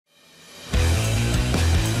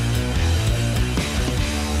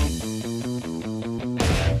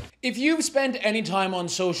If you've spent any time on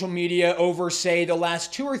social media over, say, the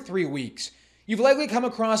last 2 or 3 weeks, you've likely come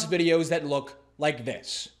across videos that look like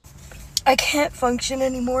this. I can't function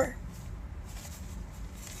anymore.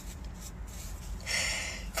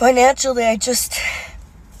 Financially, I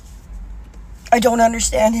don't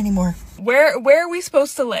understand anymore. Where are we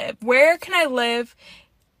supposed to live? Where can I live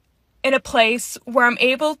in a place where I'm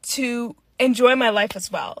able to enjoy my life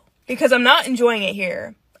as well? Because I'm not enjoying it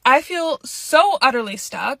here. I feel so utterly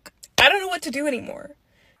stuck. I don't know what to do anymore.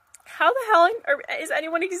 How the hell is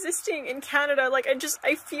anyone existing in Canada? Like,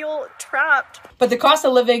 I feel trapped. But the cost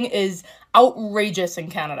of living is outrageous in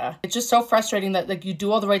Canada. It's just so frustrating that, like, you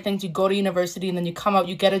do all the right things, you go to university, and then you come out,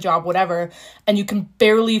 you get a job, whatever, and you can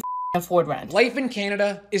barely afford rent. Life in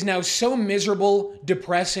Canada is now so miserable,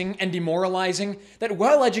 depressing, and demoralizing that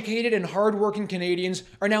well-educated and hard-working Canadians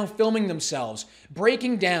are now filming themselves,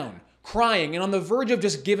 breaking down, crying, and on the verge of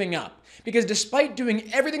just giving up. Because despite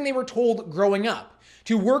doing everything they were told growing up,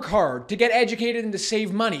 to work hard, to get educated, and to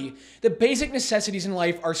save money, the basic necessities in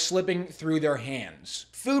life are slipping through their hands.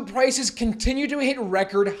 Food prices continue to hit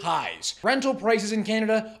record highs. Rental prices in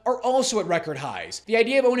Canada are also at record highs. The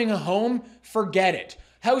idea of owning a home? Forget it.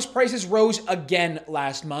 House prices rose again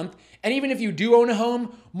last month, and even if you do own a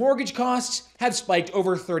home, mortgage costs have spiked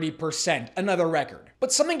over 30%, another record.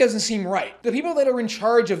 But something doesn't seem right. The people that are in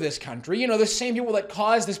charge of this country, the same people that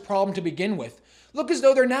caused this problem to begin with, look as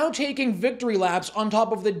though they're now taking victory laps on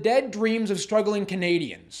top of the dead dreams of struggling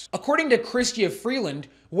Canadians. According to Chrystia Freeland,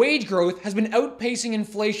 wage growth has been outpacing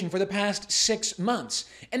inflation for the past 6 months,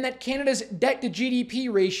 and that Canada's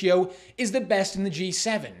debt-to-GDP ratio is the best in the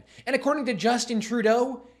G7. And according to Justin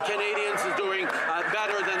Trudeau, Canadians are doing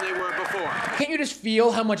better than they were before. Can't you just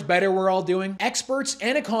feel how much better we're all doing? Experts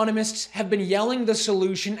and economists have been yelling the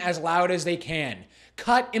solution as loud as they can.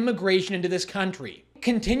 Cut immigration into this country.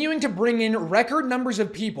 Continuing to bring in record numbers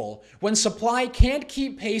of people when supply can't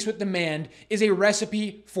keep pace with demand is a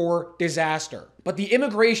recipe for disaster. But the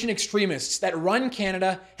immigration extremists that run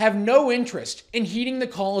Canada have no interest in heeding the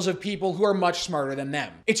calls of people who are much smarter than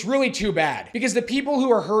them. It's really too bad, because the people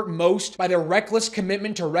who are hurt most by the reckless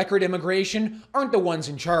commitment to record immigration aren't the ones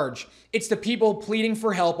in charge. It's the people pleading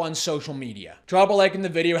for help on social media. Drop a like in the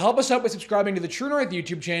video, help us out by subscribing to the True North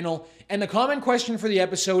YouTube channel, and the comment question for the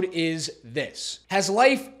episode is this: has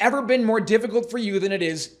life ever been more difficult for you than it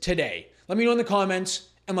is today? Let me know in the comments,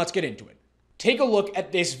 and let's get into it. Take a look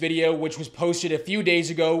at this video, which was posted a few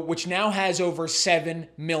days ago, which now has over 7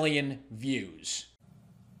 million views.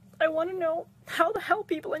 I want to know how the hell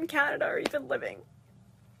people in Canada are even living.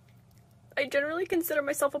 I generally consider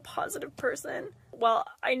myself a positive person. While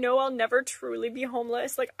I know I'll never truly be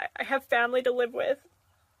homeless, like, I have family to live with.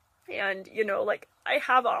 And, I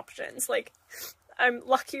have options. Like, I'm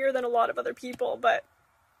luckier than a lot of other people, but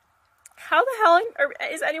how the hell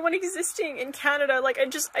is anyone existing in Canada? Like,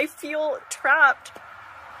 I feel trapped.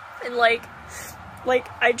 And like,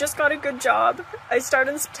 I just got a good job. I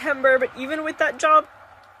started in September, but even with that job,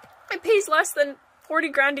 it pays less than 40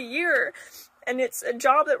 grand a year. And it's a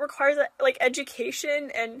job that requires, like,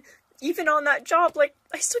 education. And even on that job, like,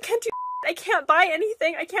 I still can't do I can't buy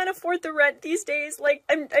anything. I can't afford the rent these days. Like,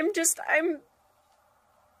 I'm just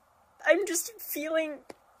feeling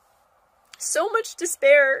so much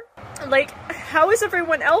despair. Like, how is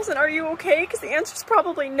everyone else, and are you okay? Because the answer is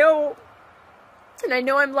probably no. And I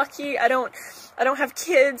know I'm lucky. I don't have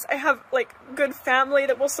kids. I have, like, good family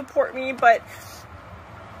that will support me, but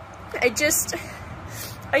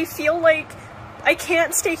I feel like I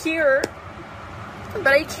can't stay here, but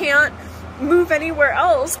I can't move anywhere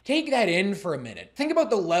else. Take that in for a minute. Think about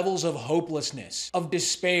the levels of hopelessness, of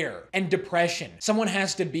despair, and depression someone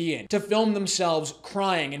has to be in to film themselves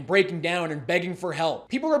crying and breaking down and begging for help.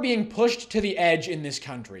 People are being pushed to the edge in this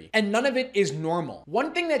country, and none of it is normal.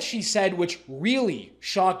 One thing that she said which really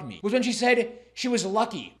shocked me was when she said she was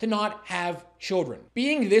lucky to not have children.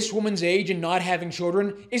 Being this woman's age and not having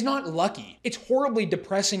children is not lucky. It's horribly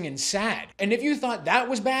depressing and sad. And if you thought that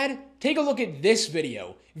was bad, take a look at this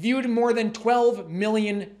video, viewed more than 12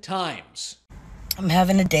 million times. I'm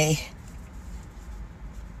having a day.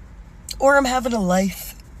 Or I'm having a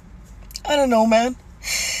life. I don't know, man.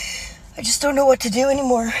 I just don't know what to do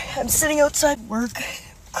anymore. I'm sitting outside work,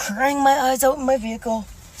 crying my eyes out in my vehicle,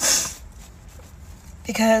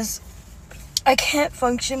 because I can't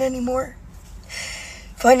function anymore.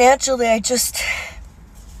 Financially, I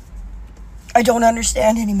don't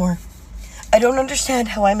understand anymore. I don't understand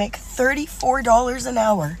how I make $34 an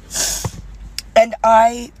hour and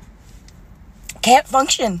I can't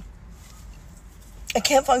function. I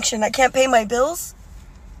can't function. I can't pay my bills.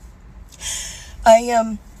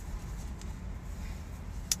 I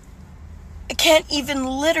can't even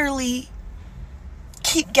literally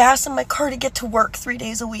keep gas in my car to get to work 3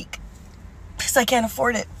 days a week because I can't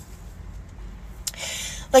afford it.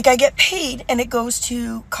 Like, I get paid and it goes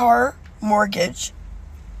to car, mortgage,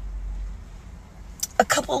 a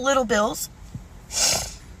couple little bills,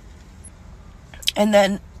 and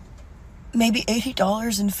then maybe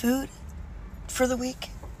 $80 in food for the week.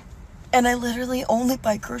 And I literally only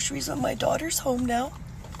buy groceries when my daughter's home now.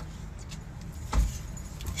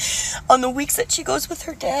 On the weeks that she goes with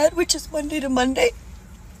her dad, which is Monday to Monday,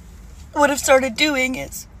 what I've started doing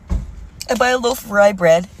is I buy a loaf of rye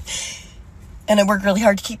bread, and I work really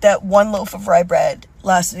hard to keep that one loaf of rye bread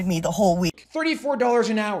lasting me the whole week. $34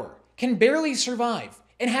 an hour, can barely survive,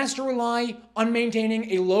 and has to rely on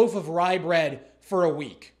maintaining a loaf of rye bread for a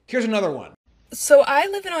week. Here's another one. So I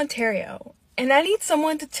live in Ontario, and I need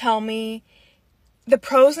someone to tell me the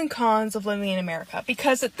pros and cons of living in America,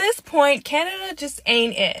 because at this point, Canada just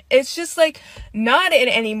ain't it. It's just like not it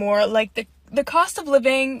anymore. Like the cost of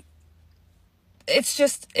living,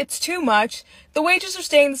 it's too much. The wages are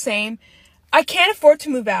staying the same. I can't afford to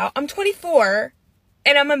move out. I'm 24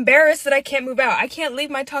 and I'm embarrassed that I can't move out. I can't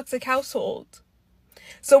leave my toxic household.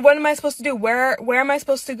 So what am I supposed to do? Where am I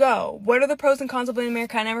supposed to go? What are the pros and cons of living in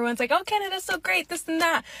America? And everyone's like, oh, Canada's so great, this and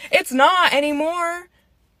that. It's not anymore.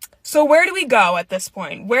 So where do we go at this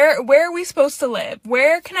point? Where are we supposed to live?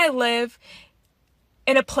 Where can I live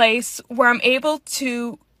in a place where I'm able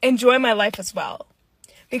to enjoy my life as well?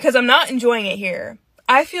 Because I'm not enjoying it here.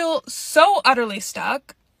 I feel so utterly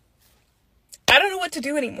stuck. I don't know what to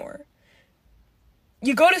do anymore.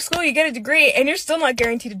 You go to school, you get a degree, and you're still not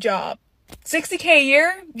guaranteed a job. $60K a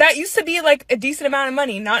year? That used to be like a decent amount of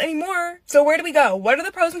money. Not anymore. So where do we go? What are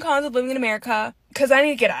the pros and cons of living in America? Because I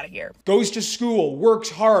need to get out of here. Goes to school, works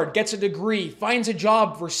hard, gets a degree, finds a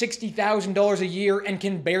job for $60,000 a year, and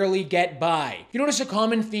can barely get by. You notice a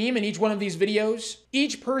common theme in each one of these videos?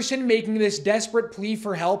 Each person making this desperate plea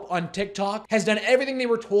for help on TikTok has done everything they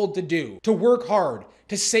were told to do. To work hard,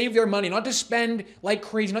 to save their money, not to spend like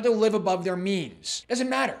crazy, not to live above their means. Doesn't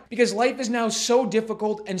matter, because life is now so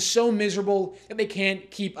difficult and so miserable that they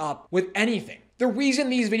can't keep up with anything. The reason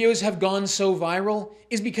these videos have gone so viral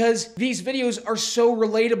is because these videos are so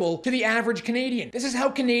relatable to the average Canadian. This is how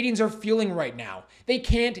Canadians are feeling right now. They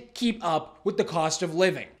can't keep up with the cost of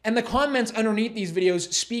living. And the comments underneath these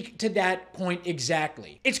videos speak to that point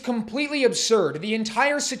exactly. It's completely absurd. The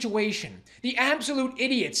entire situation, the absolute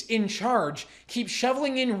idiots in charge keep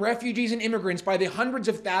shoveling in refugees and immigrants by the hundreds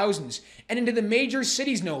of thousands and into the major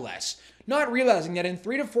cities no less, not realizing that in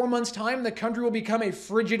 3 to 4 months' time, the country will become a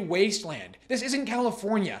frigid wasteland. This isn't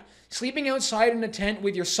California. Sleeping outside in a tent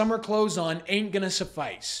with your summer clothes on ain't gonna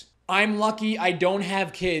suffice. I'm lucky I don't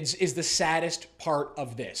have kids is the saddest part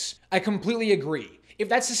of this. I completely agree. If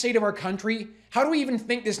that's the state of our country, how do we even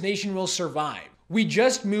think this nation will survive? We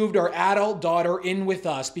just moved our adult daughter in with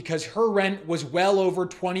us because her rent was well over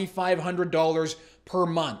 $2,500 per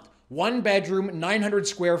month. 1 bedroom, 900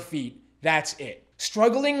 square feet. That's it.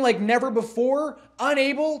 Struggling like never before,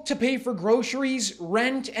 unable to pay for groceries,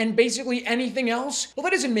 rent, and basically anything else? Well,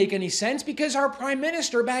 that doesn't make any sense because our Prime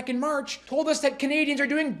Minister back in March told us that Canadians are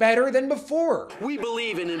doing better than before. We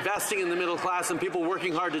believe in investing in the middle class and people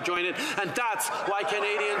working hard to join it, and that's why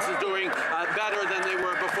Canadians are doing better than they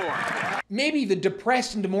were before. Maybe the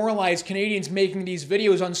depressed and demoralized Canadians making these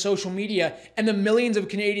videos on social media and the millions of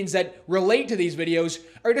Canadians that relate to these videos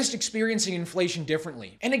are just experiencing inflation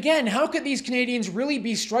differently. And again, how could these Canadians really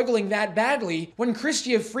be struggling that badly when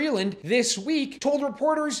Chrystia Freeland this week told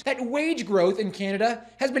reporters that wage growth in Canada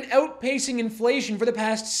has been outpacing inflation for the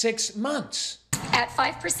past 6 months? At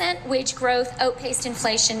 5%, wage growth outpaced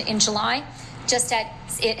inflation in July, just as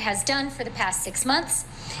it has done for the past 6 months.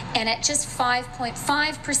 And at just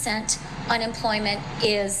 5.5%, unemployment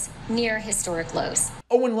is near historic lows.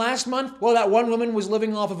 Oh, and last month, well, that one woman was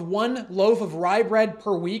living off of 1 loaf of rye bread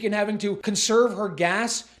per week and having to conserve her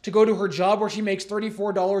gas to go to her job where she makes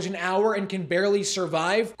 $34 an hour and can barely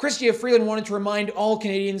survive. Chrystia Freeland wanted to remind all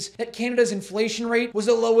Canadians that Canada's inflation rate was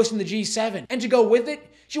the lowest in the G7. And to go with it,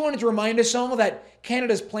 she wanted to remind us all that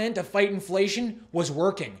Canada's plan to fight inflation was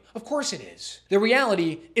working. Of course it is. The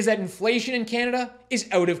reality is that inflation in Canada is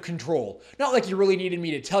out of control. Not like you really needed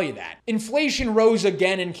me to tell you that. Inflation rose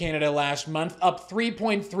again in Canada last month, up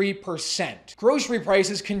 3.3%. Grocery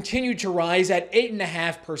prices continued to rise at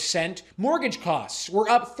 8.5%. Mortgage costs were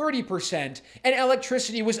up 30%, and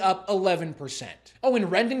electricity was up 11%. Oh,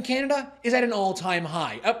 and rent in Canada is at an all-time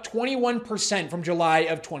high, up 21% from July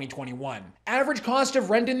of 2021. Average cost of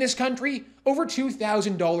rent in this country, over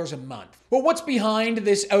 $2,000 a month. But what's behind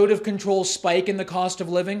this out-of-control spike in the cost of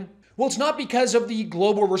living? Well, it's not because of the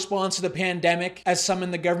global response to the pandemic, as some in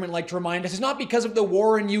the government like to remind us. It's not because of the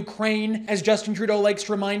war in Ukraine, as Justin Trudeau likes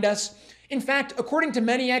to remind us. In fact, according to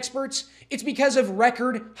many experts, it's because of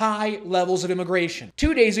record high levels of immigration.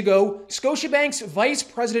 2 days ago, Scotiabank's Vice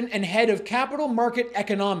President and Head of Capital Market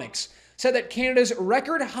Economics said that Canada's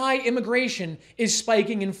record high immigration is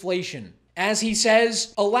spiking inflation. As he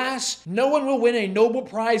says, alas, no one will win a Nobel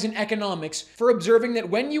Prize in economics for observing that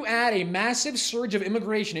when you add a massive surge of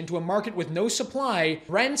immigration into a market with no supply,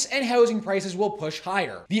 rents and housing prices will push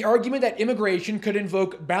higher. The argument that immigration could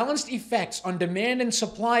invoke balanced effects on demand and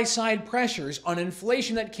supply side pressures on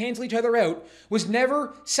inflation that cancel each other out was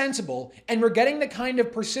never sensible, and we're getting the kind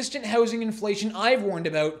of persistent housing inflation I've warned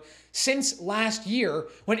about since last year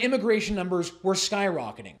when immigration numbers were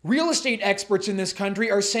skyrocketing. Real estate experts in this country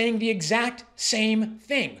are saying the exact same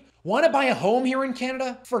thing. Want to buy a home here in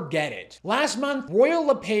Canada? Forget it. Last month, Royal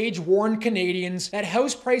LePage warned Canadians that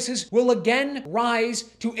house prices will again rise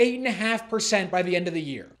to 8.5% by the end of the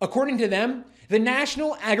year. According to them, the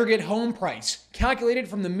national aggregate home price, calculated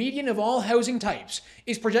from the median of all housing types,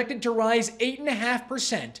 is projected to rise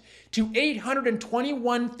 8.5% to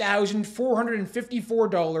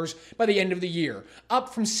 $821,454 by the end of the year,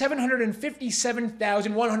 up from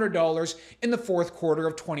 $757,100 in the fourth quarter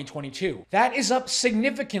of 2022. That is up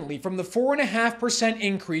significantly from the 4.5%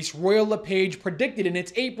 increase Royal LePage predicted in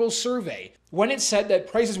its April survey, when it said that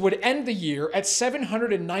prices would end the year at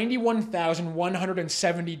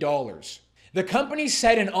 $791,170. The company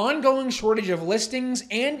said an ongoing shortage of listings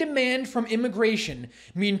and demand from immigration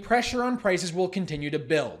mean pressure on prices will continue to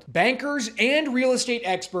build. Bankers and real estate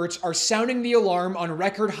experts are sounding the alarm on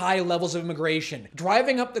record high levels of immigration,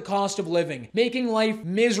 driving up the cost of living, making life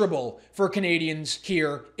miserable for Canadians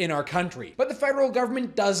here in our country. But the federal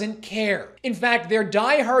government doesn't care. In fact, their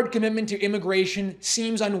die-hard commitment to immigration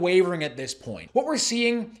seems unwavering at this point. What we're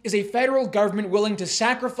seeing is a federal government willing to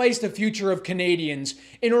sacrifice the future of Canadians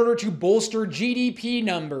in order to bolster GDP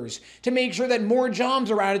numbers, to make sure that more jobs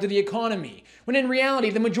are added to the economy, when in reality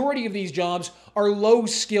the majority of these jobs are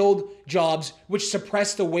low-skilled jobs which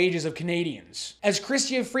suppress the wages of Canadians. As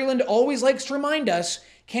Chrystia Freeland always likes to remind us,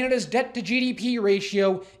 Canada's debt to GDP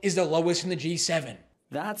ratio is the lowest in the G7.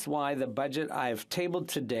 That's why the budget I've tabled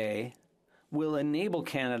today will enable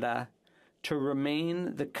Canada to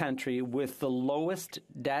remain the country with the lowest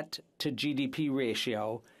debt to GDP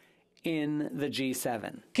ratio in the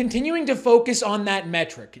G7. Continuing to focus on that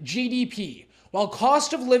metric, GDP, while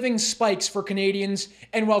cost of living spikes for Canadians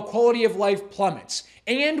and while quality of life plummets,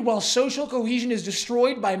 and while social cohesion is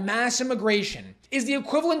destroyed by mass immigration, is the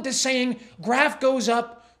equivalent to saying graph goes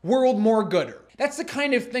up, world more gooder. That's the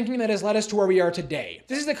kind of thinking that has led us to where we are today.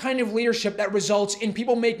 This is the kind of leadership that results in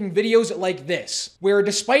people making videos like this, where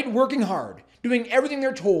despite working hard, doing everything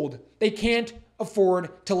they're told, they can't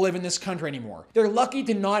afford to live in this country anymore. They're lucky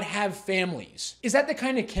to not have families. Is that the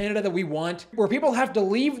kind of Canada that we want? Where people have to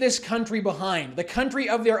leave this country behind, the country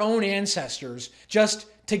of their own ancestors, just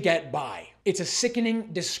to get by. It's a sickening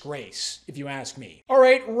disgrace, if you ask me. All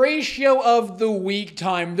right, ratio of the week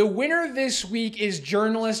time. The winner this week is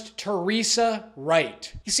journalist Teresa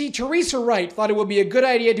Wright. You see, Teresa Wright thought it would be a good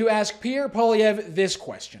idea to ask Pierre Poilievre this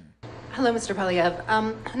question. Hello, Mr. Poilievre.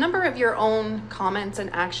 A number of your own comments and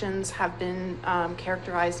actions have been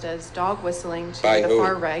characterized as dog whistling to the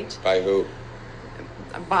far right. By who?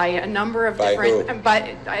 By a number of different. But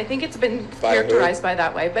I think it's been characterized by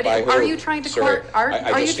that way. But are you trying to court?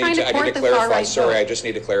 Are you trying to court the far right? Sorry, I just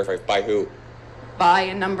need to clarify. By who? By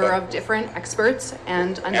a number of different experts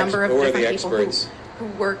and a number of different people who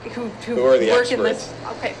work in this.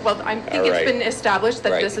 Okay, well, I think it's been established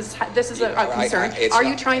that this is a concern. Are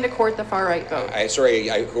you trying to court the far right vote?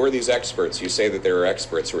 Who are these experts? You say that there are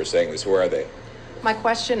experts who are saying this. Who are they? My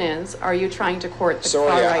question is, are you trying to court the far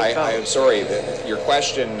right vote? I'm sorry. Your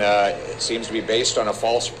question seems to be based on a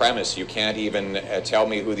false premise. You can't even tell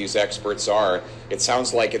me who these experts are. It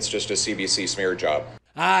sounds like it's just a CBC smear job.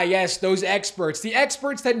 Ah, yes, those experts. The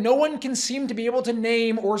experts that no one can seem to be able to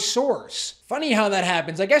name or source. Funny how that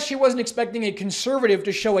happens. I guess she wasn't expecting a conservative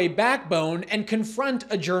to show a backbone and confront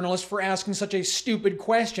a journalist for asking such a stupid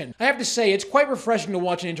question. I have to say, it's quite refreshing to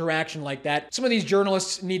watch an interaction like that. Some of these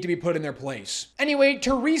journalists need to be put in their place. Anyway,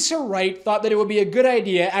 Teresa Wright thought that it would be a good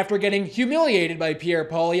idea, after getting humiliated by Pierre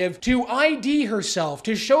Poilievre, to ID herself,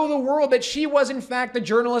 to show the world that she was in fact the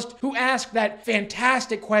journalist who asked that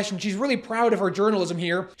fantastic question. She's really proud of her journalism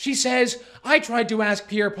here. She says, I tried to ask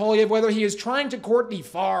Pierre Poilievre whether he is trying to court the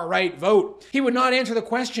far right vote. Nope, he would not answer the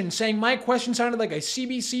question, saying my question sounded like a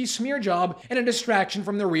CBC smear job and a distraction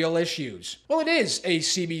from the real issues. Well, it is a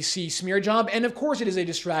CBC smear job, and of course it is a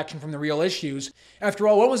distraction from the real issues. After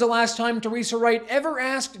all, when was the last time Theresa Wright ever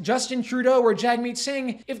asked Justin Trudeau or Jagmeet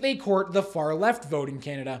Singh if they court the far left vote in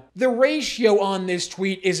Canada? The ratio on this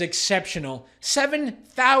tweet is exceptional.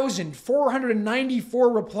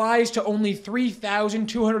 7,494 replies to only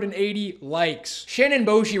 3,280 likes. Shannon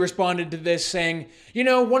Boshi responded to this saying, you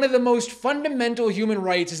know, one of the most fundamental human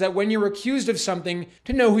rights is that when you're accused of something,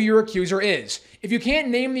 to know who your accuser is. If you can't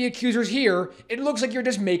name the accusers here, it looks like you're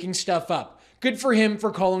just making stuff up. Good for him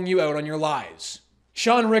for calling you out on your lies.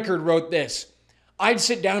 Sean Rickard wrote this, I'd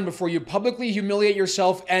sit down before you publicly humiliate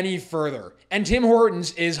yourself any further. And Tim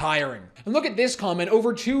Hortons is hiring. And look at this comment,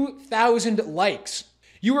 over 2,000 likes.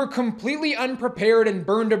 You were completely unprepared and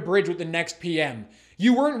burned a bridge with the next PM.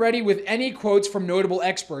 You weren't ready with any quotes from notable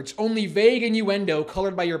experts, only vague innuendo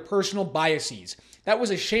colored by your personal biases. That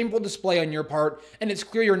was a shameful display on your part, and it's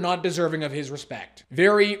clear you're not deserving of his respect.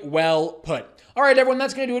 Very well put. All right, everyone,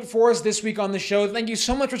 that's going to do it for us this week on the show. Thank you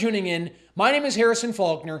so much for tuning in. My name is Harrison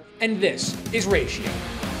Faulkner, and this is Ratio.